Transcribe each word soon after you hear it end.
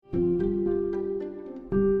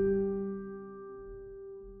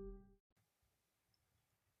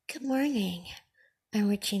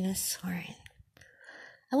Regina Swan.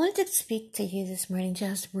 I wanted to speak to you this morning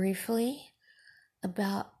just briefly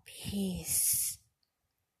about peace.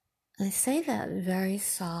 And I say that very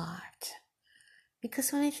soft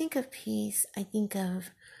because when I think of peace, I think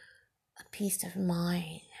of a peace of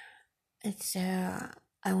mind. And so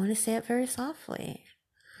I want to say it very softly.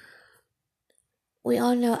 We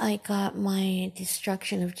all know I got my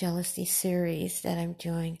Destruction of Jealousy series that I'm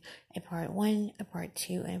doing a part 1, a part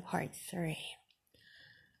 2, and a part 3.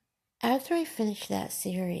 After I finish that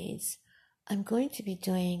series, I'm going to be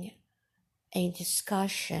doing a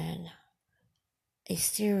discussion, a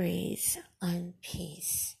series on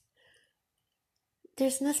peace.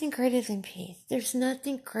 There's nothing greater than peace. There's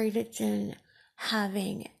nothing greater than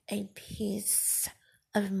having a peace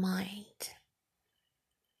of mind.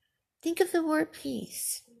 Think of the word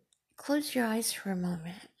peace. Close your eyes for a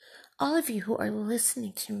moment. All of you who are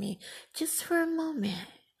listening to me, just for a moment,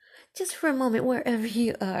 wherever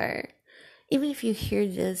you are. Even if you hear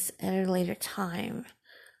this at a later time,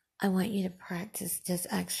 I want you to practice this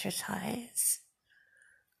exercise.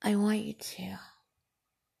 I want you to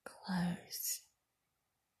close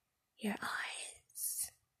your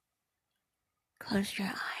eyes. Close your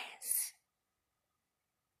eyes.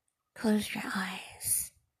 Close your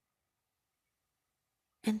eyes.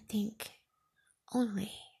 And think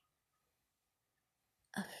only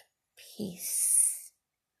of peace.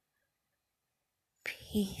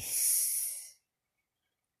 Peace.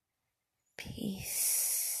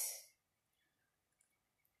 Peace.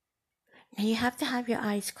 Now you have to have your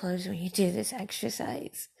eyes closed when you do this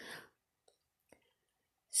exercise.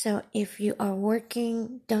 So if you are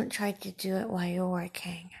working, don't try to do it while you're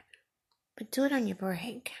working, but do it on your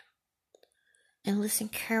break. And listen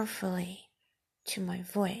carefully to my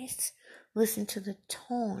voice. Listen to the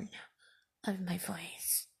tone of my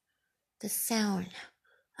voice, the sound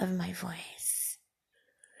of my voice.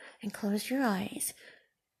 And close your eyes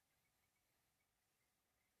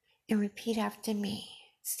and repeat after me.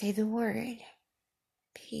 Say the word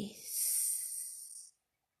peace.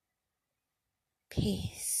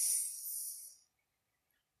 Peace.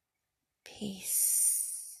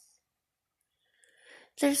 Peace.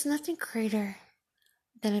 There's nothing greater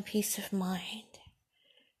than a peace of mind.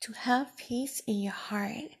 To have peace in your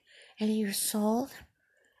heart and in your soul,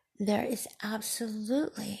 there is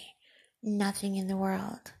absolutely nothing in the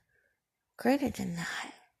world greater than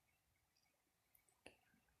that.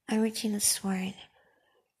 I'm Regina Swan.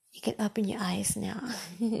 You can open your eyes now.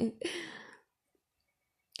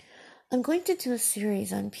 I'm going to do a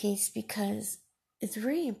series on peace because it's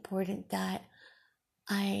very important that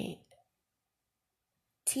I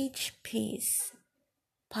teach peace,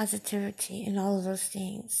 positivity, and all of those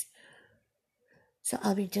things. So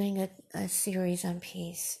I'll be doing a series on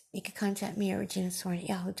peace. You can contact me at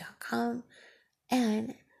reginaswarn@yahoo.com,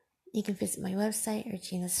 and you can visit my website,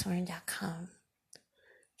 reginaswarn.com.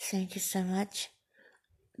 Thank you so much.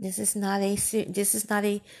 This is not a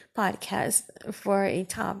podcast for a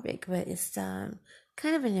topic, but it's kind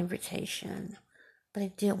of an invitation. But I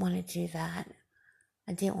did want to do that.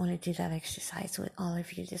 I did want to do that exercise with all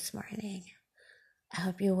of you this morning. I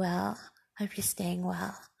hope you're well. I hope you're staying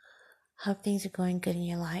well. I hope things are going good in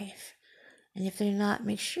your life. And if they're not,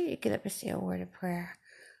 make sure you get up and say a word of prayer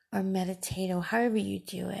or meditate or however you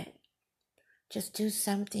do it. Just do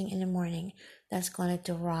something in the morning that's going to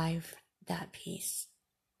derive that peace,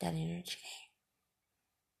 that energy.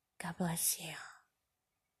 God bless you.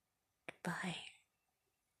 Goodbye.